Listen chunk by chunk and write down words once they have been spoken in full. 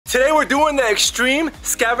Today we're doing the extreme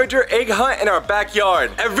scavenger egg hunt in our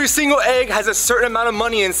backyard. Every single egg has a certain amount of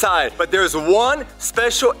money inside, but there's one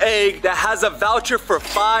special egg that has a voucher for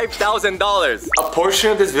 $5,000. A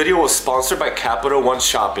portion of this video was sponsored by Capital One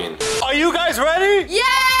Shopping. Are you guys ready?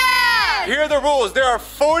 Yeah! Here are the rules. There are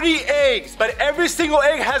 40 eggs, but every single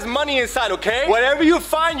egg has money inside, okay? Whatever you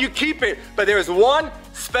find, you keep it. But there's one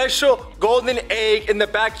special golden egg in the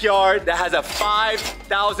backyard that has a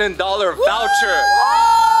 $5,000 voucher.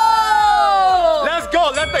 Whoa! Let's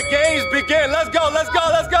go. Let the games begin. Let's go. Let's go.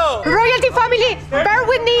 Let's go. Royalty family, bear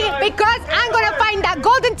with me because I'm gonna find that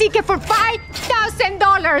golden ticket for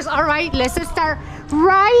 $5,000. All right, let's start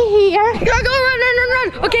right here. Go,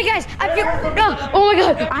 run. Okay, guys, I feel. Oh my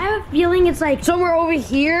God, I have a feeling it's like somewhere over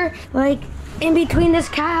here, like in between this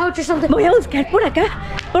couch or something. Voy a buscar por acá,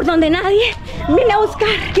 por donde nadie vine a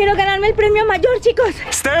buscar. Quiero ganarme el premio mayor, chicos.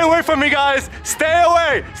 Stay away from me, guys. Stay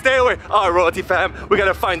away. Stay away. All right, Royalty fam, we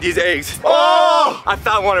gotta find these eggs. Oh, I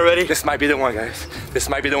found one already. This might be the one, guys. This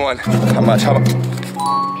might be the one. How much? How much?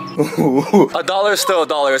 $1 is still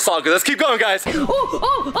 $1. It's all good. Let's keep going, guys.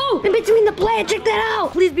 Oh! In between the plant, check that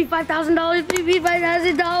out. Please be $5,000. Please be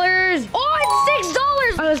 $5,000. Oh, it's $6.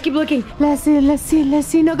 All right, let's keep looking. Let's see. No,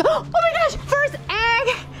 oh my gosh, first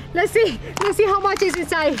egg. Let's see how much is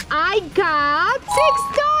inside. I got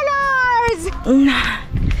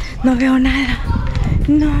 $6. No veo nada.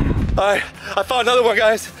 No. All right, I found another one,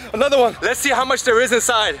 guys. Another one. Let's see how much there is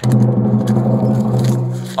inside.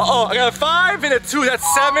 Uh-oh, I got a 5 and a 2. That's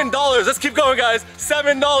 $7. Let's keep going, guys.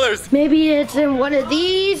 $7. Maybe it's in one of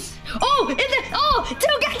these. Oh,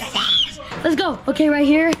 two guys. Let's go. Okay, right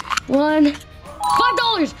here. $5.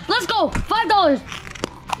 Let's go. $5.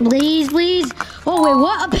 Please. Oh, wait,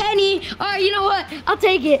 what? A penny? All right, you know what? I'll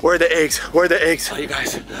take it. Where are the eggs? Oh, you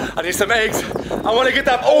guys, I need some eggs. I want to get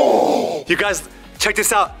that. Oh, you guys, check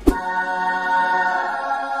this out.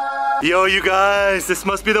 Yo, you guys, this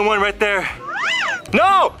must be the one right there.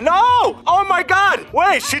 No! Oh my God!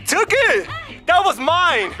 Wait, she took it! That was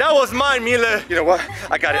mine, Mila. You know what?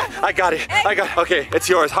 I got it. Okay, it's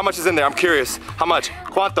yours. How much is in there? I'm curious. How much?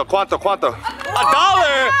 ¿Cuánto? $1?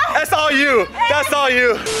 That's all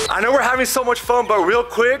you. I know we're having so much fun, but real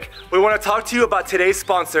quick, we want to talk to you about today's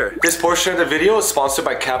sponsor. This portion of the video is sponsored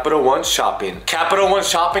by Capital One Shopping. Capital One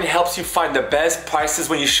Shopping helps you find the best prices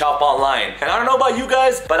when you shop online. And I don't know about you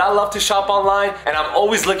guys, but I love to shop online, and I'm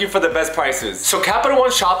always looking for the best prices. So Capital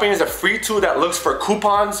One Shopping is a free tool that looks for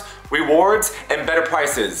coupons, rewards, and better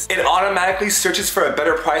prices. It automatically searches for a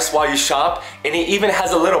better price while you shop, and it even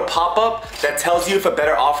has a little pop-up that tells you if a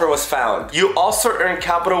better offer was found. You also earn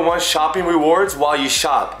Capital One shopping rewards while you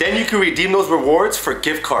shop. Then you can redeem those rewards for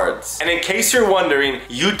gift cards. And in case you're wondering,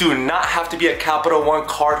 you do not have to be a Capital One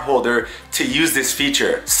card holder to use this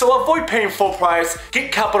feature. So avoid paying full price,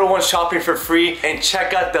 get Capital One shopping for free, and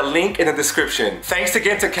check out the link in the description. Thanks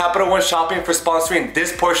again to Capital One Shopping for sponsoring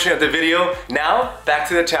this portion of the video. Now, back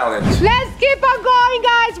to the challenge. Let's keep on going,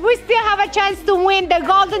 guys. We still have a chance to win the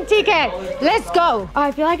golden ticket. Let's go.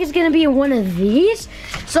 I feel like it's gonna be in one of these.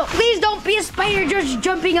 So please don't be a spider just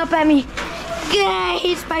jumping up at me. I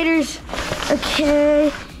hate spiders.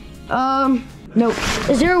 Okay. No.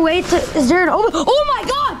 Is there an oh my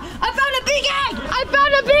God! I found a big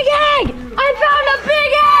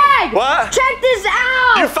egg! What? Check this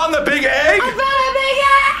out! You found the big egg? I found a big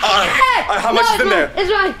egg! How much is in there? It's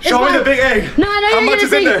mine. Show me the big egg. No, I know How much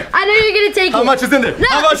is in there? I know you're gonna take it. How much is in there? No,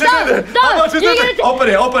 How much is in there? How much is in there? Open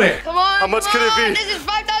it. Come on. How much could it be? This is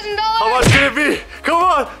 $5,000. How much could it be? Come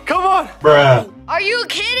on. Bruh. Are you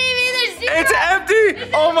kidding me? There's zero. It's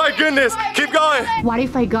empty. Oh my goodness. Keep going. What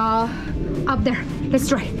if I go up there? Let's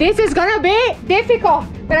try. This is gonna be difficult,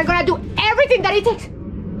 but I'm gonna do everything that it takes.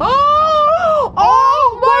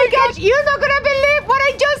 Oh my gosh, you're not gonna believe what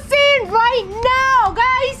I just seen right now,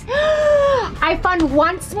 guys. I found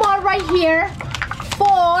one small right here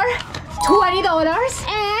for $20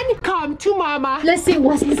 and come to mama. Let's see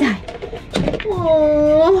what's inside.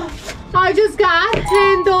 Oh, I just got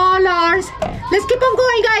 $10. Let's keep on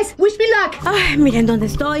going, guys. Wish me luck. Ay, miren dónde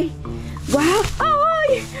estoy. Wow.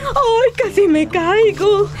 Ay, casi me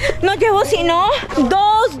caigo. No llevo sino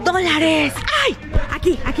 $2. Ay,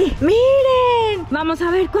 aquí. Miren. Vamos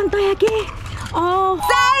a ver cuánto hay aquí. Oh,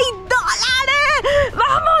 $6.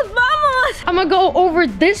 Vamos. I'm gonna go over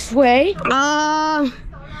this way. Any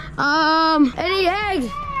eggs?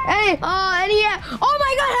 Any eggs? Oh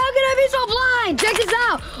my God, how can I be so blind? Check this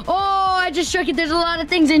out. Oh, I just shook it. There's a lot of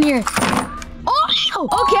things in here. Oh,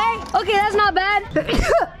 okay, that's not bad.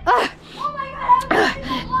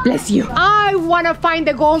 Bless you. I want to find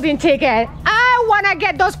the golden ticket. I want to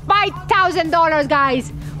get those $5,000,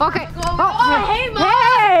 guys. Okay. Hey, Mom.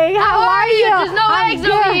 egg. How are you? There's no eggs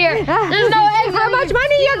over here. There's no eggs. How much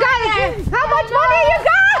money you got? How much money you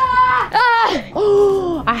got?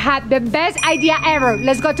 Oh, I had the best idea ever.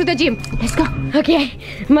 Let's go to the gym. Let's go. Okay,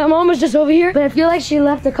 my mom was just over here, but I feel like she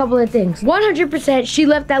left a couple of things. 100%, she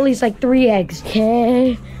left at least like 3 eggs.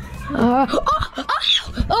 Okay. Oh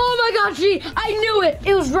my gosh, I knew it.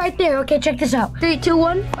 It was right there. Okay, check this out. 3, 2,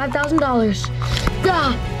 1, $5,000.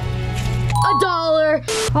 $1.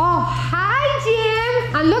 Oh, hi,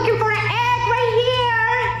 Jim. I'm looking for an egg right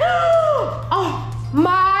here. Oh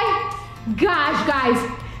my gosh, guys.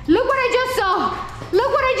 Look what I just saw. Look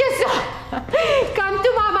what I just saw. Come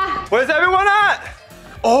to mama. Where's everyone at?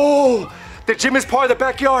 Oh, the gym is part of the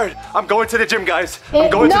backyard. I'm going to the gym, guys. I'm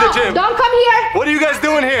going to the gym. Don't come here. What are you guys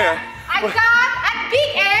doing here? I got a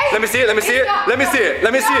big egg. Let me see it. Let me see it. Let me see it.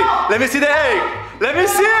 Let me see it. Let me see the egg. Let me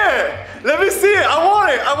see it. Let me see it. I want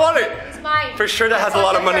it. I want it. It's mine. For sure that has a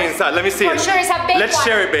lot of money inside. Let me see it. For sure it's a big Let's one.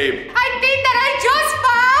 share it, babe. I think that I just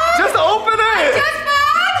found. Just open it. Just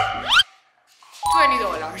found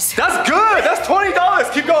 $20. That's good. That's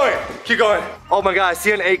 $20. Keep going. Keep going. Oh my God, I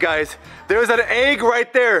see an egg, guys. There's an egg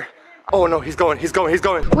right there. Oh no, he's going. He's going. He's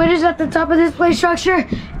going. What is at the top of this play structure?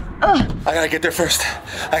 I gotta get there first.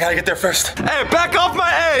 I gotta get there first. Hey, back off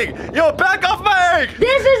my egg! Yo, back off my egg!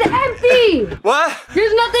 This is empty. What?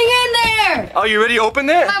 There's nothing in there. Oh, you already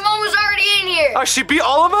opened it? My mom was already in here. Oh, she beat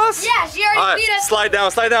all of us? Yeah, she already beat us. Slide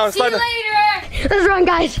down, slide down, slide down. See you later. Let's run,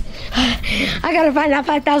 guys. I gotta find that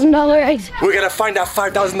 $5,000 eggs. We gotta find that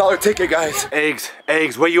 $5,000 ticket, guys. Eggs,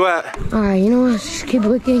 where you at? All right, you know what? Just keep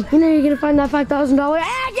looking. You know you're gonna find that $5,000 egg, and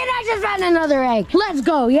I just found another egg. Let's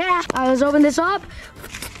go, yeah? All right, let's open this up.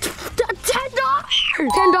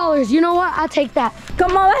 $10. You know what? I'll take that.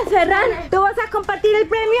 ¿Cómo ves, Ferran? ¿Tú vas a compartir el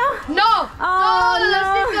premio? No. Oh,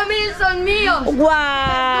 Los 5,000 son míos.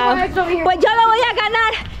 Wow. Pues yo lo voy a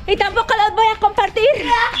ganar y tampoco los voy a compartir.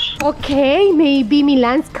 Okay, maybe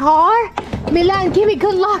Milan's car. Milan, give me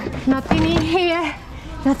good luck. Nothing in here.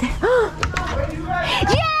 Nothing.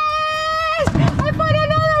 Yes! I found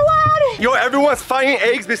another one! Yo, everyone's finding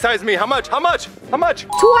eggs besides me. How much? How much? How much?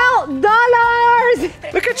 $12!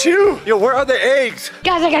 Look at you. Yo, where are the eggs?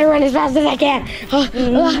 Guys, I gotta run as fast as I can.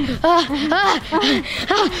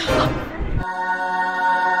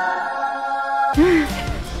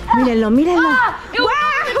 Mírenlo, mírenlo. It was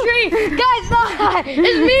on the tree. Guys, no.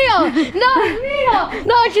 It's mío. No, it's mío.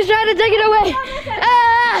 No, she's trying to take it away.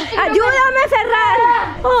 Ayúdame,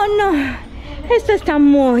 Ferran. Oh, no. Esto está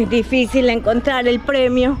muy difícil encontrar el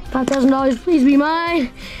premio. $5,000, please be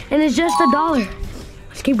mine. And it's just $1.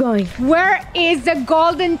 Let's keep going. Where is the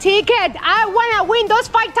golden ticket? I wanna win those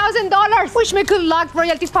 $5,000. Wish me good luck,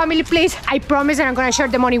 Royalty family, please. I promise that I'm gonna share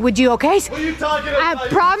the money with you, okay? What are you talking about? I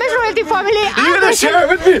promise, Royalty family. You're gonna share it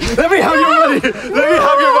with me. Let me have your money. Let me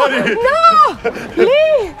have your money. No!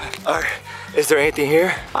 Leave! All right. Is there anything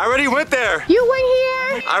here? I already went there. You went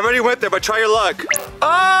here? I already went there, but try your luck.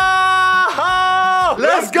 Oh!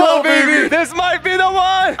 Let's go, baby. This might be the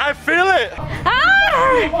one. I feel it.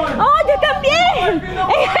 ¡Oh, yo también!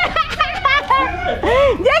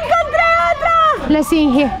 ¡Ya encontré otro! Let's see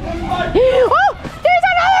in here. Oh! There's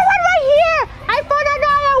another one right here! I found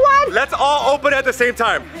another one! Let's all open at the same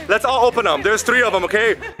time. Let's all open them. There's 3 of them,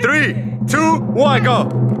 okay? 3, 2, 1, go.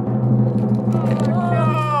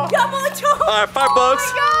 ¡Ya mucho! All right, $5.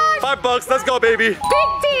 $5. Let's go, baby.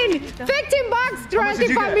 15 bucks,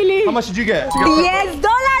 Royalty family. How much did you get? ¡$10 más!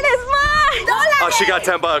 Oh, she got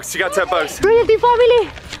 $10. She got $10. Royalty family,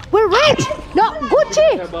 we're rich. No,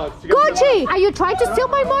 Gucci. $10. Gucci. Are you trying to steal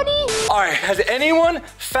my money? All right, has anyone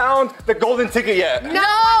found the golden ticket yet? No.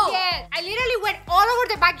 Not yet. I literally went all over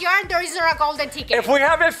the backyard and there isn't a golden ticket. If we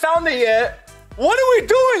haven't found it yet, what are we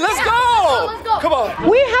doing? Let's go. Let's go. Come on.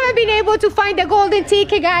 We haven't been able to find the golden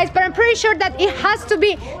ticket, guys, but I'm pretty sure that it has to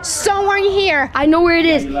be somewhere in here. I know where it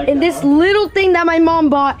is. In this little thing that my mom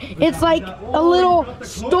bought, it's like a little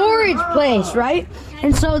storage place, right?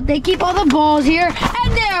 And so they keep all the balls here,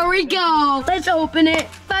 and there we go. Let's open it.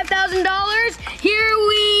 $5,000. Here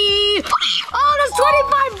we... Oh, that's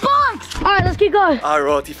 $25. All right, let's keep going. All right,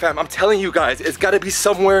 Royalty fam, I'm telling you guys, it's gotta be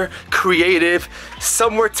somewhere creative,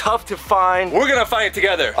 somewhere tough to find. We're gonna find it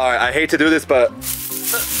together. All right, I hate to do this, but...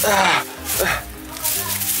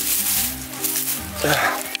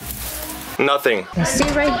 Nothing. Let's see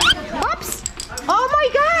right here. Oops! Oh my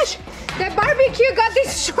gosh! The barbecue got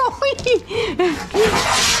destroyed.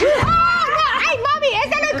 ¡Ah, no! ¡Ay, mami!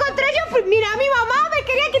 ¡Ese lo encontré yo! Mira, mi mamá me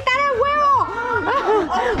quería quitar el huevo.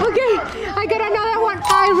 Okay, I got another one.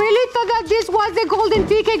 I really thought that this was the golden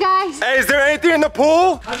ticket, guys. Hey, is there anything in the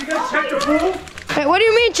pool? Have you guys checked the pool? Hey, what do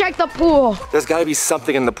you mean check the pool? There's gotta be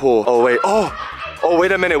something in the pool. Oh, wait. Oh,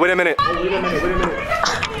 wait a minute. Wait a minute.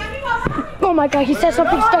 Oh my God, he said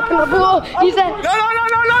something stuck in the pool. He said, No.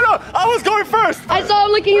 I was going first. I saw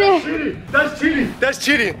him looking there. Cheating. That's cheating. That's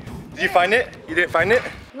cheating. Did you find it? You didn't find it?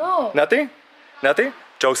 No. Nothing? Nothing?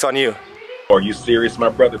 Joke's on you. Are you serious, my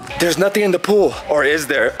brother? There's nothing in the pool. Or is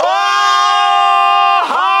there?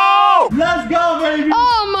 Oh! Let's go, baby.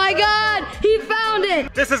 Oh my God, he found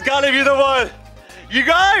it. This has gotta be the one. You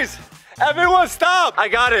guys, everyone stop. I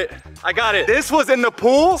got it. This was in the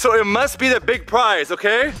pool, so it must be the big prize,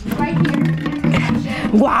 okay? Right here.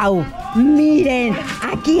 Wow, miren,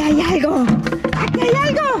 aquí hay algo. Aquí hay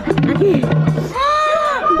algo. Aquí. Wow.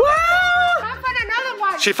 I found another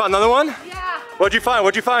one. She found another one? Yeah. What'd you find?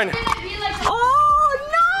 Oh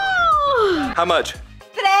no. How much?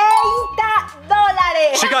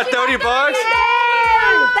 $30. She got 30 bucks?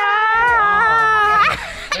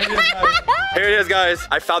 Here it is, guys.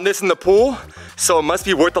 I found this in the pool, so it must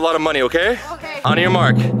be worth a lot of money, okay? Okay. On your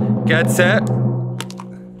mark, get set.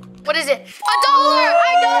 What is it? $1!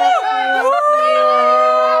 I got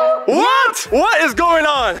it! What? What is going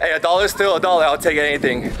on? Hey, $1 is still $1. I'll take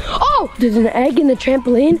anything. Oh! There's an egg in the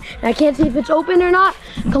trampoline. And I can't see if it's open or not.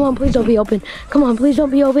 Come on, please don't be open. Come on, please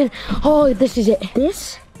don't be open. Oh, this is it.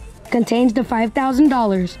 This contains the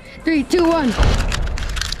 $5,000. 3, 2, 1.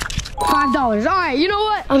 $5. All right, you know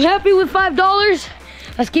what? I'm happy with $5.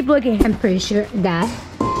 Let's keep looking. I'm pretty sure that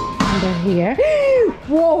under here.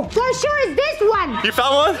 Whoa! For sure it's this one. You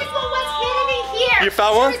found one? This one was hidden in here. You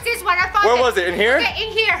found one? Sure it's this one. I found it. Where was it? In here? Okay,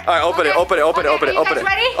 in here. All right, open it, open it, open it, open it, open it.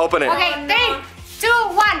 Ready? Open it. Okay, 3, 2,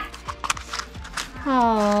 1.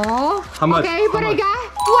 Oh. How much? Okay, How but I much? got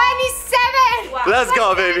 27. Let's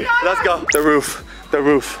go, baby. Let's go. The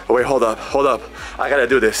roof. Oh, wait, hold up. I gotta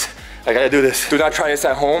do this. Do not try this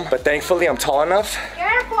at home, but thankfully I'm tall enough.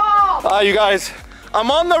 Careful. You guys, I'm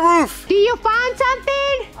on the roof. Do you find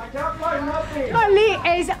something? I can't find nothing. Ali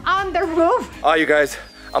is on the roof. You guys,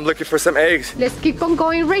 I'm looking for some eggs. Let's keep on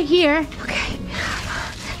going right here. Okay.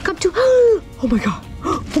 Come to. Oh my God.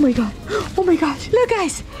 Oh my God. Oh my gosh. Look,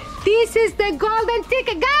 guys. This is the golden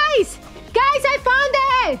ticket. Guys, I found it.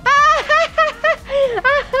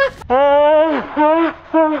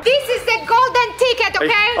 This is the golden ticket, okay?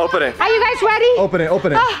 Hey, open it. Are you guys ready? Open it.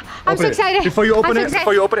 I'm so excited. Before you open I'm so it, excited.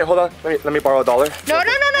 hold on. Let me borrow $1. No.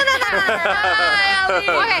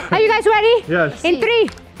 Okay, are you guys ready? Yes. In 3,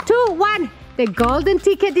 2, 1. The golden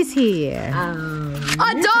ticket is here.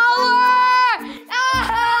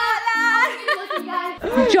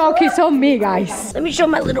 $1! Joke is on me, guys. Let me show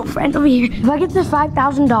my little friend over here. If I get this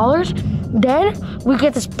 $5,000, then we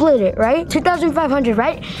get to split it, right? 2,500,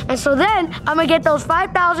 right? And so then I'm gonna get those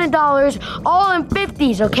 $5,000 all in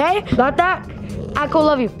 50s, okay? Got that? Akko,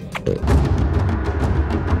 love you.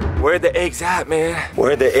 Where the eggs at, man?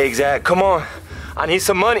 Where the eggs at? Come on. I need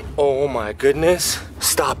some money. Oh my goodness.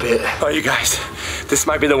 Stop it. Oh, you guys, this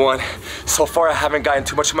might be the one. So far, I haven't gotten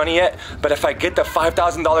too much money yet, but if I get the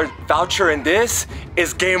 $5,000 voucher in this,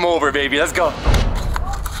 it's game over, baby. Let's go.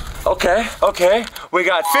 Okay. We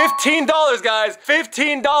got $15, guys.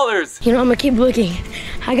 $15. You know, I'm gonna keep looking.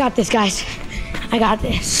 I got this, guys. I got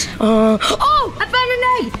this. Oh, I found an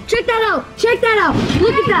egg. Check that out.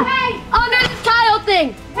 Look at that. Hey. Under this tile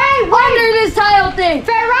thing. Under this tile thing.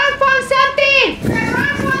 Ferran found something.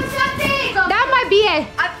 That might be it.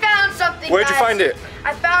 I found something. Where'd you find it?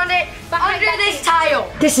 I found it under this tile.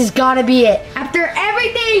 This has gotta be it. After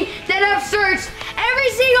everything that I've searched, every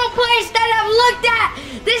single place that I've looked at,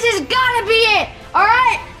 this has gotta be it. All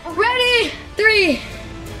right, ready? 3,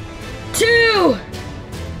 2,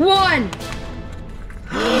 1.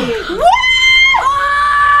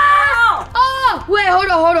 Oh, wait, hold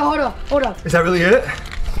on. Is that really it?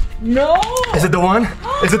 No. Is it the one?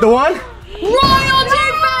 Royalty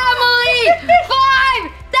family!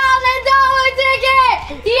 $5,000 ticket!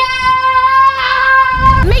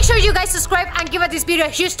 Yeah! Make sure you guys subscribe and give this video a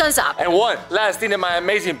huge thumbs up. And one last thing that my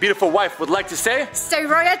amazing, beautiful wife would like to say. Stay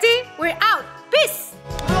royalty, we're out. Peace!